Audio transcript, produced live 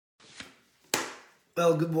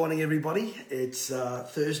Well, good morning, everybody. It's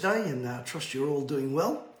Thursday, and I trust you're all doing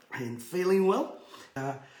well and feeling well.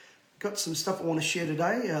 Got some stuff I want to share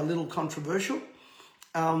today, a little controversial,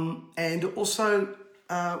 and also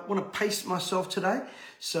want to pace myself today.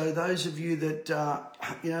 So those of you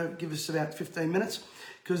that, give us about 15 minutes,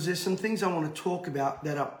 because there's some things I want to talk about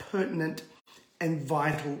that are pertinent and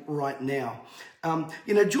vital right now.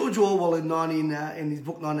 George Orwell in his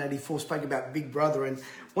book 1984 spoke about Big Brother, and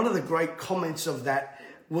one of the great comments of that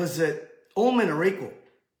was that all men are equal.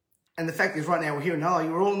 And the fact is, right now we're hearing,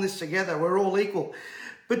 you're all in this together, we're all equal.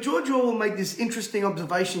 But George Orwell made this interesting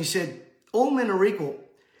observation. He said, all men are equal,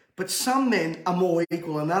 but some men are more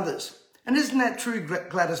equal than others. And isn't that true,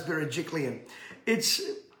 Gladys Berejiklian?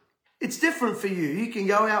 It's different for you. You can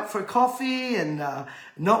go out for coffee and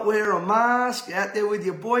not wear a mask, out there with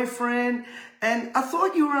your boyfriend. And I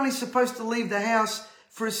thought you were only supposed to leave the house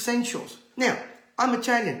for essentials. Now, I'm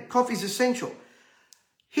Italian. Coffee's essential.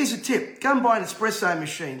 Here's a tip. Go and buy an espresso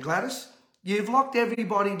machine, Gladys. You've locked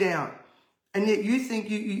everybody down. And yet you think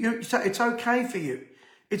it's okay for you.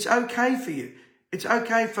 It's okay for you. It's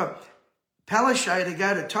okay for Palaszczuk to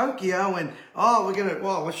go to Tokyo and,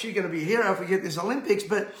 what's she going to be a hero if we get this Olympics?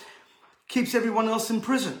 But keeps everyone else in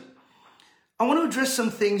prison. I want to address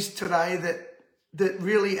some things today that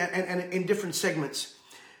really, and in different segments.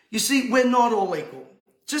 You see, we're not all equal.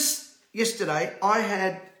 Just yesterday, I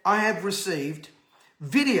have received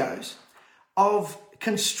videos of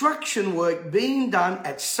construction work being done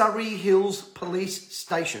at Surrey Hills Police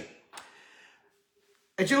Station.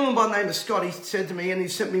 A gentleman by the name of Scotty said to me, and he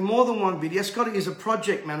sent me more than one video. Scotty is a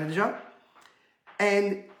project manager,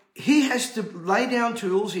 and he has to lay down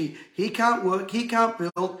tools. He can't work, he can't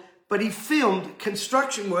build, but he filmed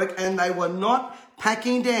construction work, and they were not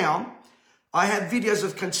packing down. I have videos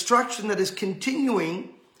of construction that is continuing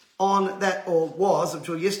on that, or was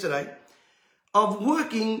until yesterday, of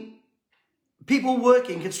people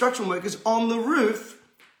working, construction workers, on the roof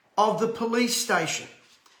of the police station.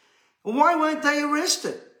 Why weren't they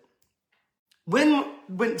arrested?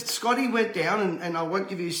 When Scotty went down, and I won't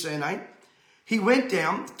give you his surname, he went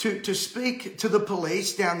down to speak to the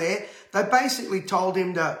police down there. They basically told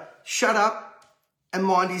him to shut up and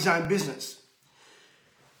mind his own business.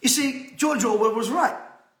 You see, George Orwell was right.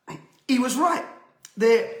 He was right.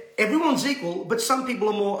 Everyone's equal, but some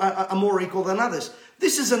people are more equal than others.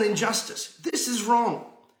 This is an injustice. This is wrong.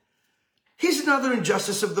 Here's another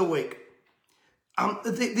injustice of the week.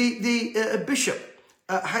 The Bishop,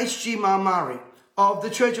 H.G. Marmari, of the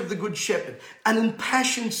Church of the Good Shepherd, an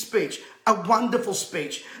impassioned speech, a wonderful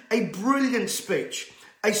speech, a brilliant speech,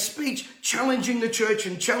 a speech challenging the church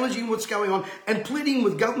and challenging what's going on and pleading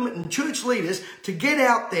with government and church leaders to get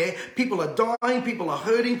out there. People are dying, people are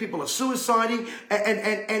hurting, people are suiciding,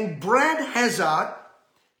 and Brad Hazard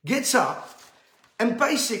gets up and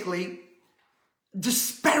basically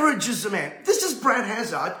disparages the man. This is Brad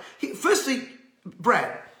Hazard. Firstly,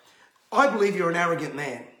 Brad, I believe you're an arrogant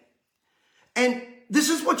man. And this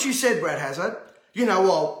is what you said, Brad Hazard.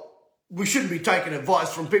 We shouldn't be taking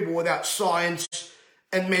advice from people without science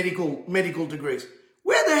and medical degrees.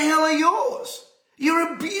 Where the hell are yours?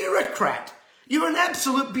 You're a bureaucrat. You're an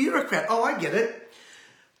absolute bureaucrat. Oh, I get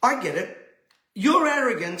it. Your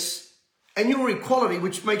arrogance and your equality,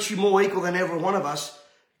 which makes you more equal than every one of us,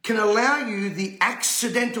 can allow you the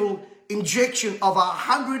accidental injection of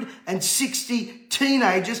 160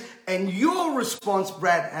 teenagers, and your response,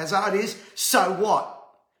 Brad Hazard, is, so what?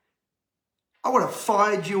 I would have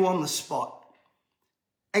fired you on the spot.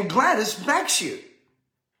 And Gladys backs you.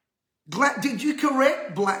 Did you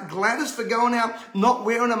correct Gladys for going out not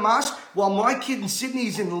wearing a mask while my kid in Sydney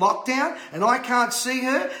is in lockdown and I can't see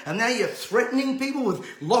her, and now you're threatening people with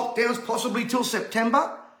lockdowns possibly till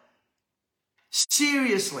September?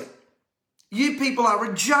 Seriously, you people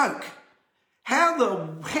are a joke. How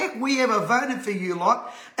the heck we ever voted for you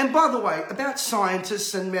lot? And by the way, about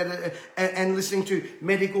scientists and listening to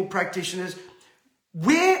medical practitioners,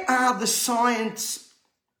 where are the science?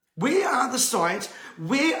 Where are the science?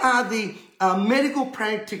 Where are the medical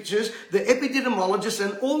practitioners, the epidemiologists,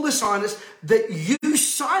 and all the scientists that you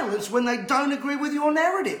silence when they don't agree with your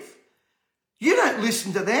narrative? You don't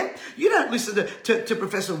listen to them. You don't listen to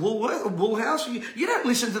Professor Woolhouse. You don't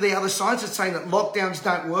listen to the other scientists saying that lockdowns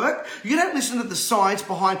don't work. You don't listen to the science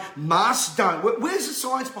behind masks don't work. Where's the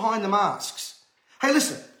science behind the masks? Hey,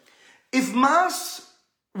 listen, if masks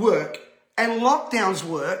work and lockdowns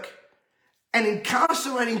work and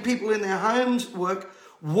incarcerating people in their homes work,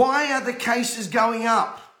 why are the cases going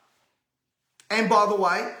up? And by the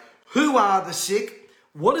way, who are the sick?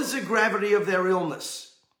 What is the gravity of their illness?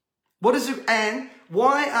 What is it? And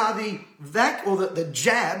why are the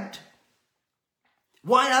jabbed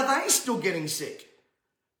Why are they still getting sick?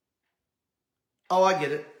 Oh, I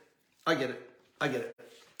get it.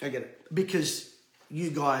 Because you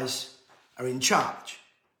guys are in charge.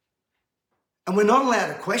 And we're not allowed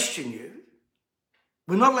to question you.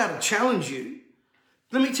 We're not allowed to challenge you.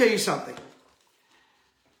 Let me tell you something.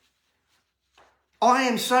 I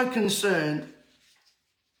am so concerned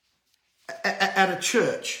at a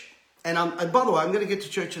church, and by the way, I'm going to get to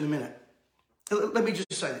church in a minute. Let me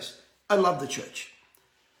just say this. I love the church.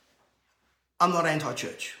 I'm not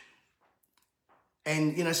anti-church.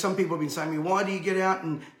 And, you know, some people have been saying to me, why do you get out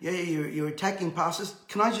and, you're attacking pastors?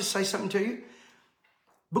 Can I just say something to you?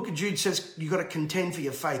 Book of Jude says you've got to contend for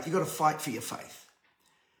your faith. You've got to fight for your faith.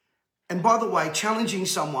 And by the way, challenging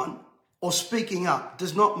someone or speaking up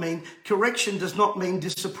correction does not mean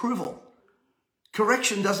disapproval.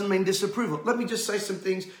 Correction doesn't mean disapproval. Let me just say some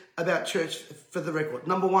things about church for the record.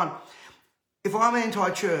 Number one, if I'm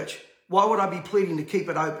anti-church, why would I be pleading to keep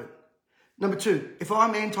it open? Number two, if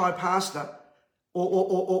I'm anti-pastor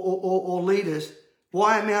or leaders,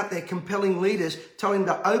 why am I out there compelling leaders, telling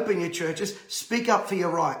them to open your churches, speak up for your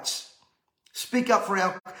rights, speak up for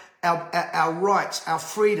our rights, our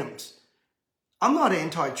freedoms. I'm not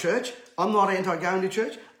anti-church. I'm not anti-going to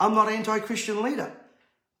church. I'm not anti-Christian leader.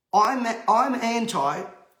 I'm anti,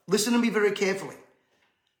 listen to me very carefully.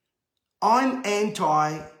 I'm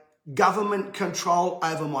anti-government control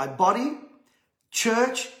over my body,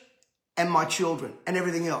 church, and my children and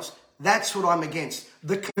everything else. That's what I'm against,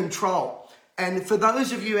 the control. And for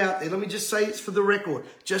those of you out there, let me just say it's for the record,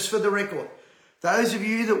 just for the record. Those of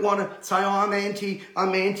you that want to say, oh, I'm anti,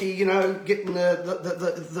 you know, getting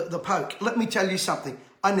the poke. Let me tell you something.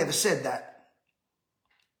 I never said that.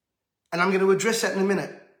 And I'm going to address that in a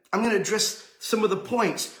minute. I'm going to address some of the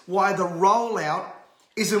points why the rollout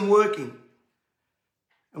isn't working.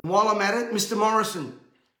 And while I'm at it, Mr. Morrison,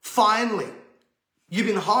 finally, you've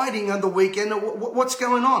been hiding on the weekend. What's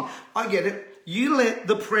going on? I get it. You let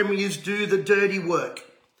the premiers do the dirty work.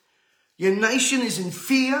 Your nation is in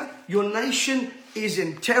fear. Your nation is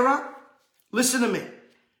in terror. Listen to me.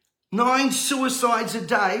 9 suicides a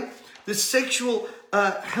day. The sexual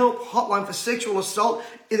help hotline for sexual assault,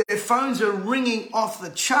 their phones are ringing off the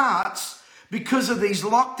charts because of these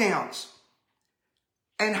lockdowns.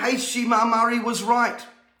 And H.G. Murray was right.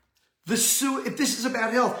 If this is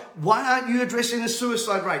about health, why aren't you addressing the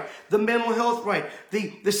suicide rate, the mental health rate,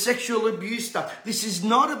 the sexual abuse stuff? This is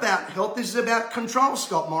not about health. This is about control,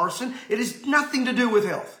 Scott Morrison. It has nothing to do with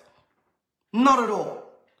health. Not at all.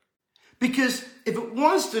 Because if it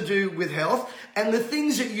was to do with health and the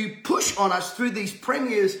things that you push on us through these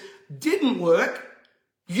premiers didn't work,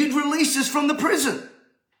 you'd release us from the prison.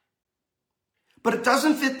 But it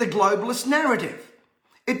doesn't fit the globalist narrative.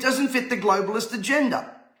 It doesn't fit the globalist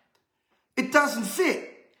agenda. It doesn't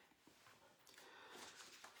fit.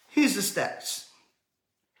 Here's the stats.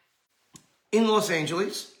 In Los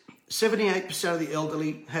Angeles, 78% of the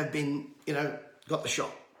elderly have been, got the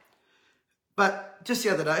shot. But just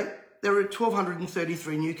the other day, there were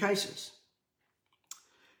 1,233 new cases.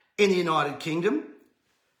 In the United Kingdom,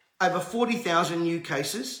 over 40,000 new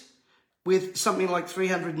cases with something like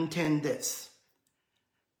 310 deaths.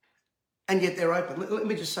 And yet they're open. Let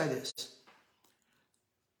me just say this.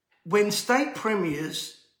 When state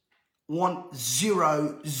premiers want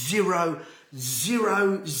zero COVID,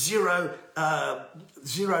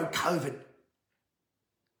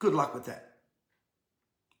 good luck with that.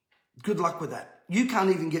 Good luck with that. You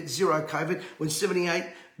can't even get zero COVID when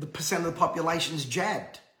 78% of the population is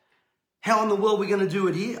jabbed. How in the world are we going to do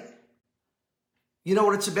it here? You know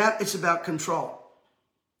what it's about? It's about control.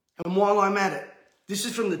 And while I'm at it, this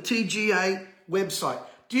is from the TGA website.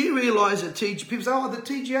 Do you realise that people say, the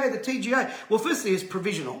TGA. Well, firstly, it's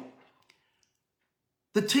provisional.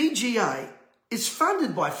 The TGA is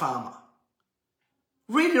funded by Pharma.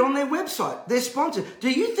 Read it on their website. They're sponsored. Do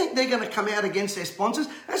you think they're going to come out against their sponsors?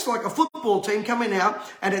 That's like a football team coming out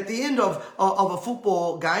and at the end of a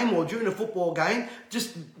football game or during a football game,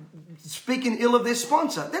 just speaking ill of their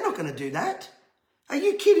sponsor. They're not going to do that. Are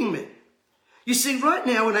you kidding me? You see, right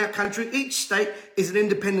now in our country, each state is an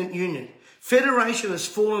independent union. Federation has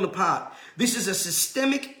fallen apart. This is a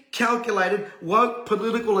systemic, calculated, woke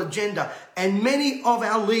political agenda. And many of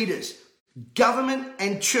our leaders, government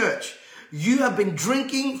and church, you have been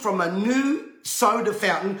drinking from a new soda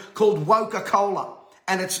fountain called Coca-Cola.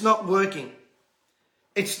 And it's not working.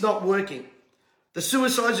 It's not working. The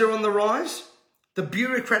suicides are on the rise. The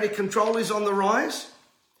bureaucratic control is on the rise.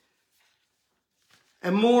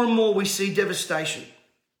 And more we see devastation.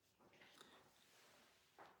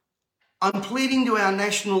 I'm pleading to our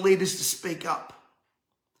national leaders to speak up.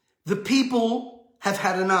 The people have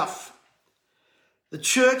had enough. The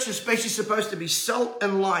church is especially supposed to be salt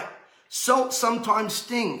and light. Salt sometimes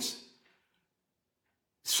stings.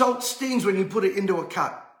 Salt stings when you put it into a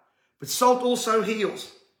cut, but salt also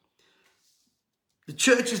heals. The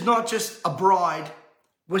church is not just a bride.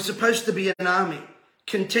 We're supposed to be an army,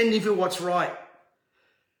 contending for what's right.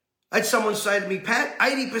 I had someone say to me, Pat,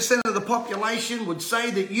 80% of the population would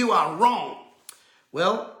say that you are wrong.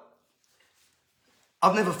 Well,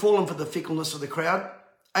 I've never fallen for the fickleness of the crowd.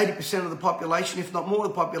 80% of the population, if not more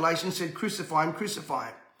of the population, said crucify him, crucify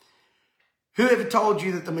him. Whoever told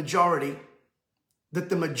you that the majority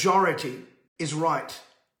is right?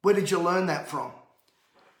 Where did you learn that from?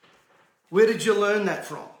 Where did you learn that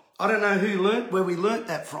from? I don't know where we learnt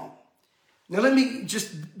that from. Now let me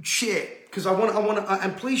just share, because I want to,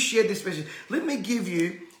 and please share this message. Let me give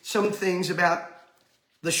you some things about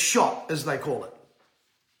the shot, as they call it.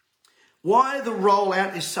 Why the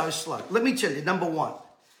rollout is so slow. Let me tell you, number one,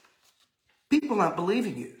 people aren't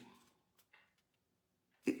believing you.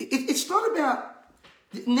 It's not about,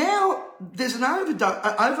 now there's an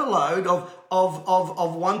overload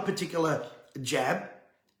of one particular jab.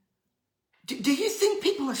 Do you think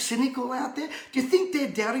people are cynical out there? Do you think they're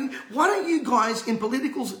doubting you? Why don't you guys in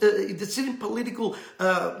political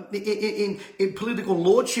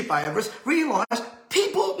lordship over us realise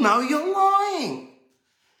people know you're lying?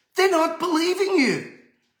 They're not believing you.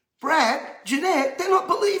 Brad, Jeanette, they're not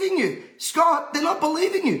believing you. Scott, they're not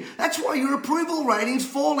believing you. That's why your approval rating's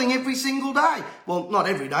falling every single day. Well, not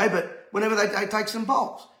every day, but whenever they take some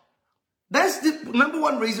polls. That's the number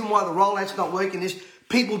one reason why the rollout's not working is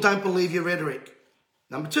people don't believe your rhetoric.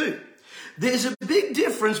 Number two, there's a big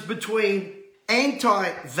difference between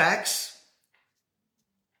anti-vax,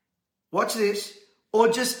 watch this, or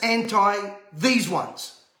just anti-these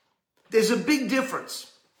ones. There's a big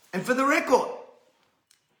difference. And for the record,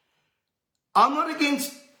 I'm not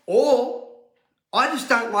against all. I just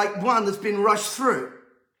don't like one that's been rushed through.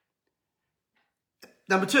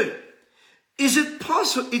 Number two, is it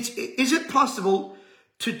possible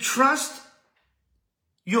to trust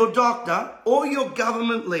your doctor or your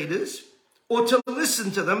government leaders or to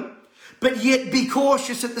listen to them, but yet be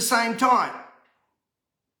cautious at the same time?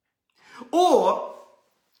 Or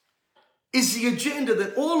is the agenda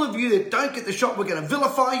that all of you that don't get the shot, we're going to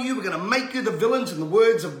vilify you, we're going to make you the villains? In the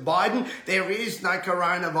words of Biden, there is no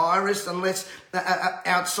coronavirus unless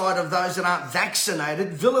outside of those that aren't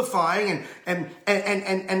vaccinated, vilifying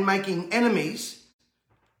and making enemies.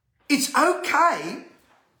 It's okay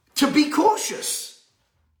to be cautious.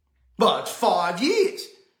 Well, it's 5 years.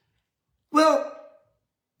 Well,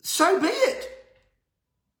 so be it.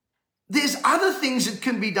 There's other things that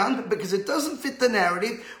can be done, but because it doesn't fit the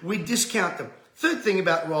narrative, we discount them. Third thing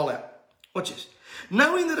about rollout. Watch this.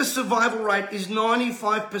 Knowing that a survival rate is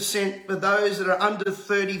 95% for those that are under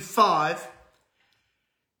 35,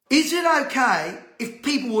 is it okay if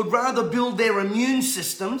people would rather build their immune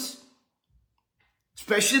systems,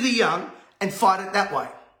 especially the young, and fight it that way?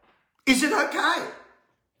 Is it okay?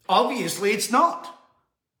 Obviously, it's not.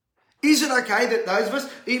 Is it okay that those of us,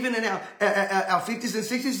 even in our 50s and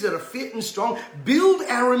 60s that are fit and strong, build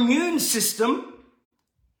our immune system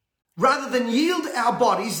rather than yield our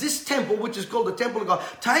bodies, this temple, which is called the temple of God,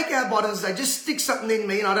 take our bodies and say, just stick something in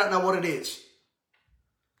me and I don't know what it is?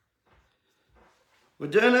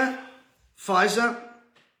 Moderna, Pfizer,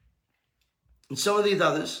 and some of these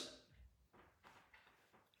others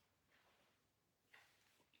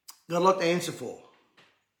got a lot to answer for.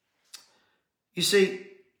 You see,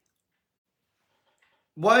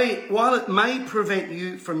 while it may prevent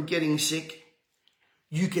you from getting sick,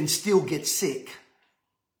 you can still get sick.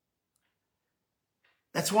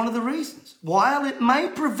 That's one of the reasons. While it may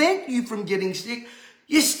prevent you from getting sick,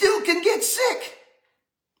 you still can get sick.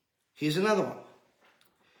 Here's another one.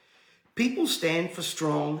 People stand for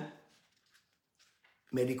strong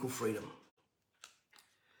medical freedom.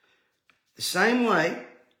 The same way,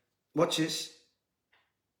 watch this,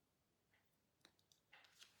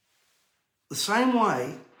 the same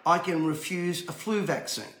way I can refuse a flu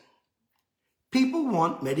vaccine. People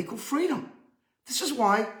want medical freedom. This is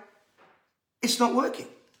why it's not working.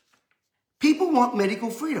 People want medical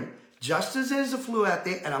freedom. Just as there's a flu out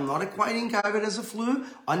there, and I'm not equating COVID as a flu,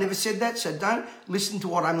 I never said that, so don't listen to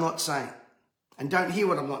what I'm not saying. And don't hear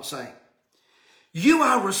what I'm not saying. You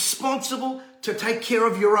are responsible to take care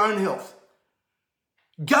of your own health.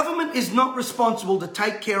 Government is not responsible to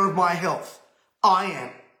take care of my health. I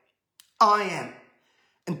am.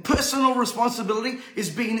 And personal responsibility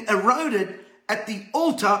is being eroded at the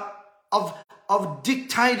altar of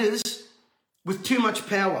dictators with too much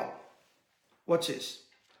power. Watch this.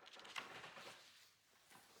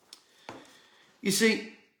 You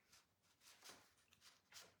see,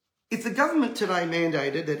 If the government today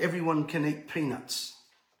mandated that everyone can eat peanuts,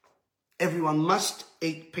 everyone must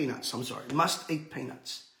eat peanuts, must eat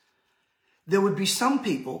peanuts, there would be some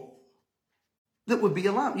people that would be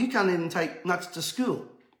alarmed. You can't even take nuts to school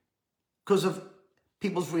because of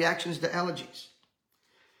people's reactions to allergies.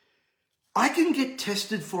 I can get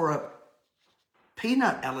tested for a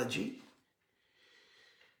peanut allergy,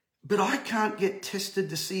 but I can't get tested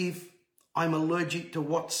to see if I'm allergic to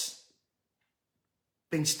what's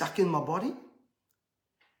been stuck in my body.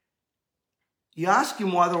 You ask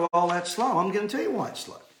him why they're all that slow. I'm going to tell you why it's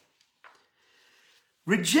slow.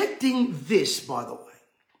 Rejecting this, by the way,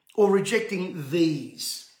 or rejecting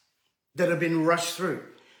these that have been rushed through,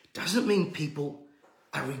 doesn't mean people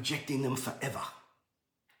are rejecting them forever.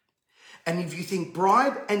 And if you think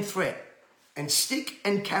bribe and threat and stick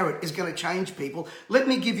and carrot is going to change people, let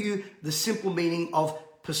me give you the simple meaning of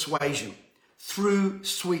persuasion. Through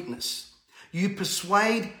sweetness. You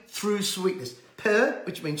persuade through sweetness. Per,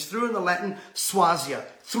 which means through in the Latin, suasia,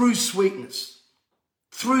 through sweetness.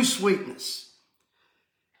 Through sweetness.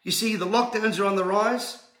 You see, the lockdowns are on the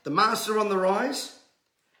rise. The masks are on the rise.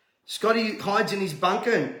 Scotty hides in his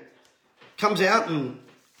bunker and comes out and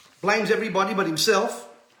blames everybody but himself.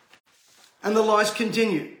 And the lies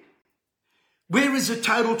continue. Where is the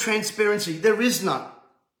total transparency? There is none.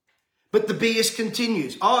 But the BS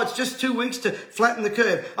continues. Oh, it's just 2 weeks to flatten the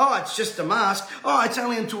curve. Oh, it's just a mask. Oh, it's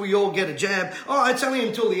only until we all get a jab. Oh, it's only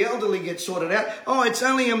until the elderly get sorted out. Oh, it's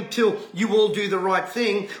only until you all do the right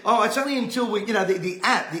thing. Oh, it's only until we, the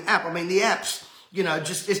apps,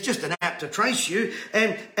 it's just an app to trace you.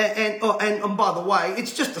 And by the way,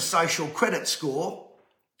 it's just a social credit score.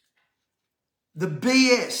 The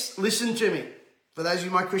BS, listen to me. For those of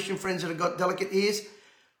you, my Christian friends that have got delicate ears,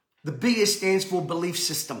 the BS stands for belief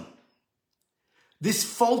system. This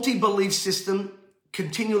faulty belief system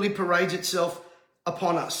continually parades itself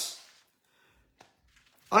upon us.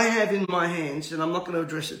 I have in my hands, and I'm not going to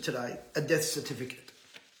address it today, a death certificate.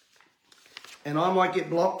 And I might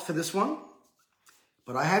get blocked for this one,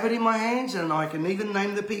 but I have it in my hands, and I can even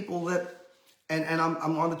name the people that, and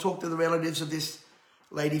I'm going to talk to the relatives of this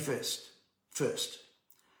lady first.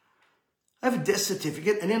 I have a death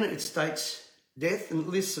certificate, and in it states death and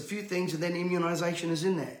lists a few things, and then immunisation is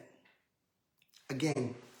in there.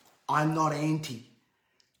 Again, I'm not anti.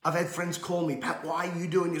 I've had friends call me, Pat, why are you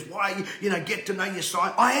doing this? Why are you, get to know your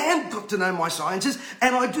science. I am got to know my scientists,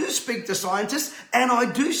 and I do speak to scientists, and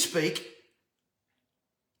I do speak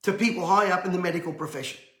to people high up in the medical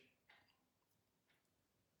profession.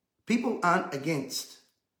 People aren't against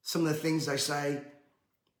some of the things they say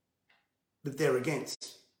that they're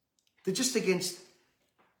against. They're just against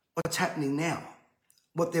what's happening now,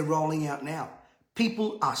 what they're rolling out now.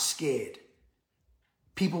 People are scared.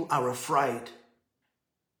 People are afraid.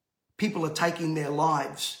 People are taking their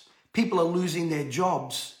lives. People are losing their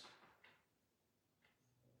jobs.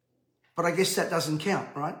 But I guess that doesn't count,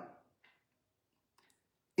 right?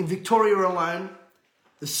 In Victoria alone,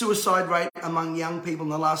 the suicide rate among young people in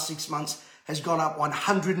the last 6 months has gone up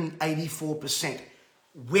 184%.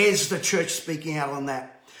 Where's the church speaking out on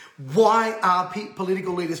that? Why are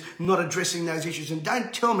political leaders not addressing those issues? And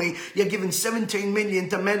don't tell me you're giving 17 million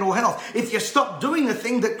to mental health. If you stop doing the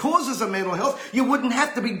thing that causes a mental health, you wouldn't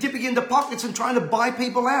have to be dipping into pockets and trying to buy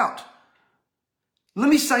people out. Let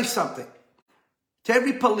me say something to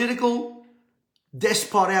every political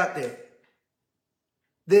despot out there.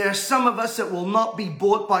 There are some of us that will not be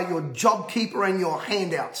bought by your JobKeeper and your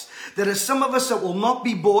handouts. There are some of us that will not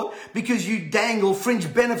be bought because you dangle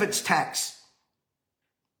fringe benefits tax.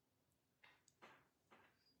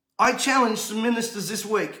 I challenged some ministers this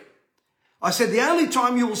week. I said, the only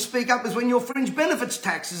time you will speak up is when your fringe benefits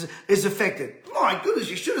tax is affected. My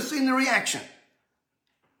goodness, you should have seen the reaction.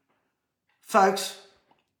 Folks,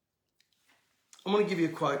 I want to give you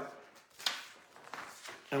a quote.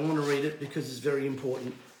 I want to read it because it's very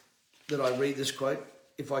important that I read this quote,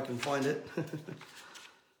 if I can find it.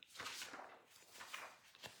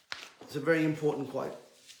 It's a very important quote.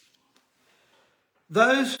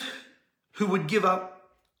 Those who would give up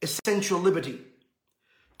essential liberty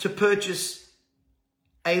to purchase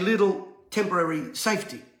a little temporary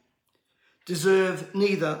safety deserve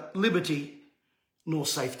neither liberty nor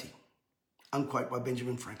safety. Unquote by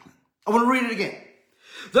Benjamin Franklin. I want to read it again.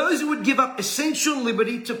 Those who would give up essential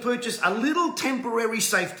liberty to purchase a little temporary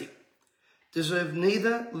safety deserve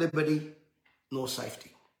neither liberty nor safety.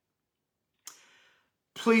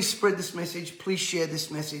 Please spread this message. Please share this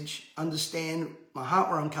message. Understand my heart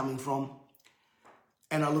where I'm coming from.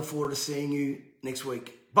 And I look forward to seeing you next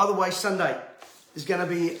week. By the way, Sunday is going to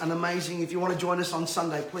be an amazing, if you want to join us on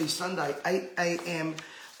Sunday, please, Sunday, 8 a.m.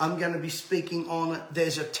 I'm going to be speaking on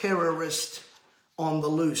There's a Terrorist on the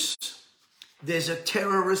Loose. There's a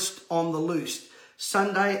terrorist on the loose.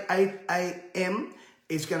 Sunday, 8 a.m.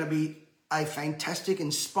 is going to be a fantastic,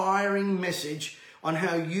 inspiring message on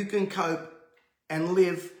how you can cope and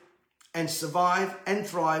live and survive and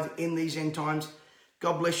thrive in these end times.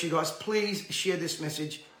 God bless you guys. Please share this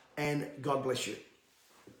message, and God bless you.